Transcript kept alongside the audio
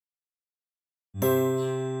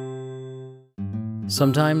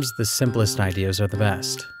Sometimes the simplest ideas are the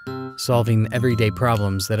best, solving everyday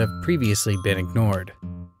problems that have previously been ignored.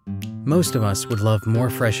 Most of us would love more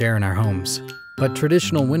fresh air in our homes, but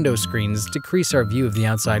traditional window screens decrease our view of the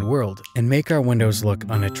outside world and make our windows look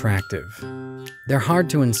unattractive. They're hard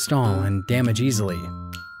to install and damage easily.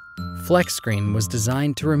 FlexScreen was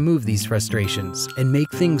designed to remove these frustrations and make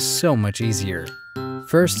things so much easier.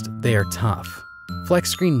 First, they are tough.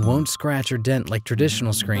 FlexScreen won't scratch or dent like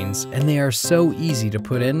traditional screens, and they are so easy to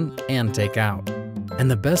put in and take out. And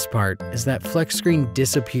the best part is that FlexScreen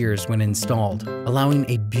disappears when installed, allowing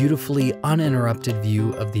a beautifully uninterrupted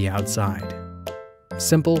view of the outside.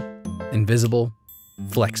 Simple, invisible,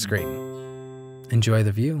 FlexScreen. Enjoy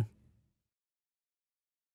the view.